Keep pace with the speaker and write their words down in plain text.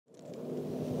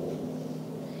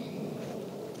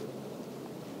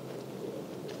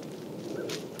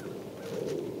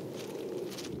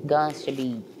Guns should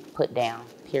be put down,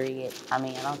 period. I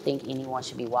mean, I don't think anyone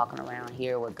should be walking around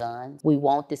here with guns. We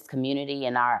want this community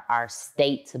and our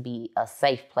state to be a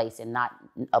safe place and not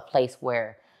a place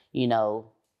where, you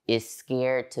know, is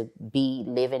scared to be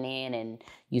living in and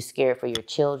you're scared for your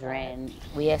children.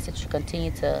 We ask that you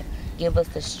continue to give us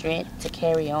the strength to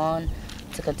carry on,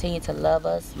 to continue to love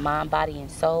us, mind, body, and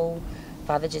soul.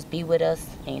 Father, just be with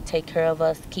us and take care of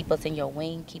us. Keep us in your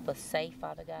wing. Keep us safe,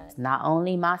 Father God. Not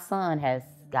only my son has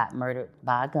got murdered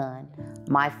by a gun,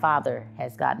 my father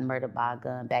has gotten murdered by a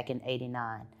gun back in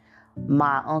 '89.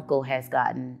 My uncle has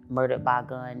gotten murdered by a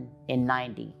gun in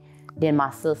 '90. Then my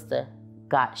sister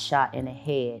got shot in the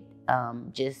head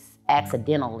just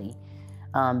accidentally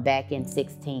back in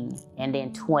 '16. And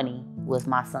then 20 was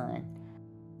my son.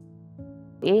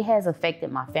 It has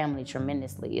affected my family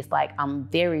tremendously. It's like I'm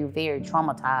very, very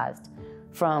traumatized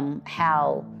from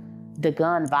how the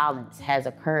gun violence has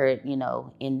occurred, you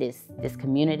know, in this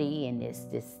community, in this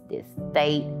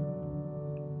state.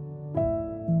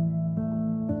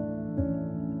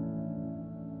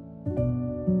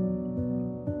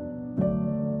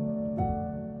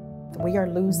 We are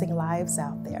losing lives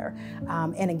out there.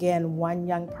 And again, one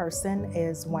young person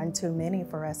is one too many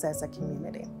for us as a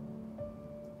community.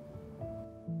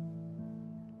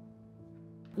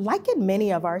 Like in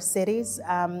many of our cities,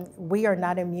 we are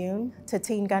not immune to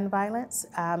teen gun violence.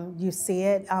 You see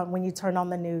it when you turn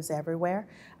on the news everywhere,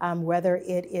 whether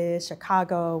it is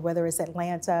Chicago, whether it's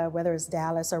Atlanta, whether it's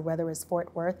Dallas, or whether it's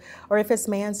Fort Worth, or if it's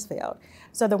Mansfield.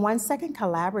 So the 1 Second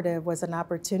Collaborative was an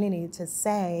opportunity to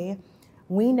say,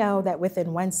 we know that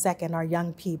within 1 second, our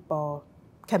young people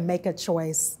can make a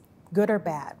choice, good or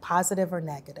bad, positive or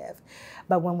negative.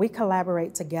 But when we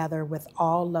collaborate together with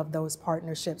all of those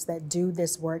partnerships that do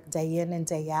this work day in and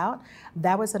day out,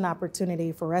 that was an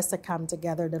opportunity for us to come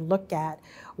together to look at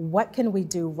what can we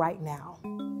do right now.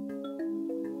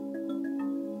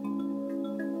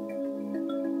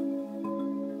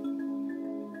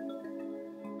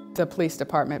 The police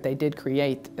department, they did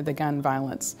create the gun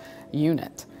violence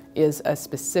unit. Is a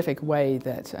specific way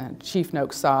that Chief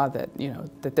Noakes saw that,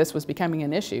 that this was becoming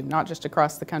an issue, not just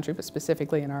across the country, but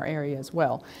specifically in our area as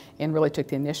well, and really took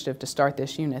the initiative to start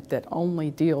this unit that only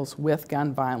deals with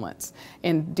gun violence.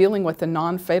 And dealing with the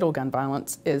non-fatal gun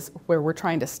violence is where we're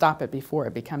trying to stop it before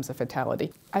it becomes a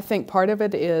fatality. I think part of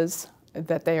it is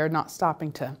that they are not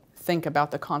stopping to think about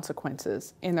the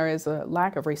consequences, and there is a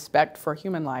lack of respect for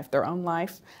human life, their own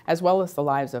life, as well as the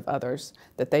lives of others,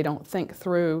 that they don't think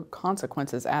through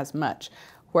consequences as much.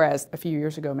 Whereas a few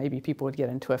years ago, maybe people would get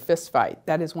into a fist fight.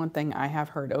 That is one thing I have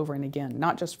heard over and again,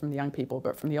 not just from the young people,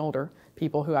 but from the older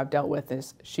people who I've dealt with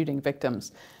as shooting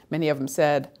victims. Many of them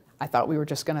said, I thought we were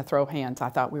just gonna throw hands. I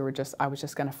thought I was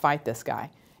just gonna fight this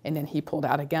guy. And then he pulled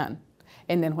out a gun.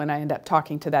 And then when I end up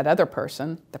talking to that other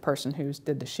person, the person who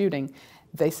did the shooting,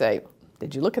 they say,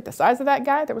 did you look at the size of that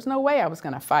guy? There was no way I was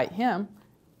going to fight him.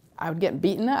 I would get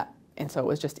beaten up. And so it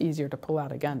was just easier to pull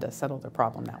out a gun to settle the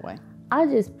problem that way. I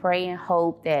just pray and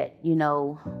hope that,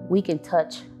 we can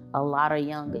touch a lot of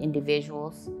young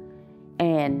individuals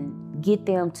and get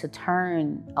them to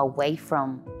turn away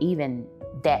from even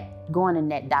that, going in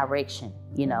that direction,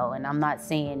 and I'm not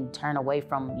saying turn away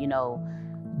from,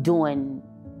 doing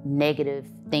negative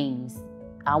things.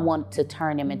 I want to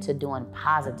turn them into doing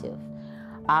positive.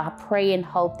 I pray and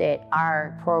hope that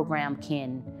our program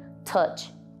can touch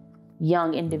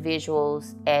young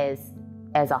individuals as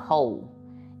a whole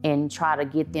and try to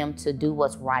get them to do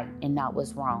what's right and not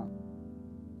what's wrong.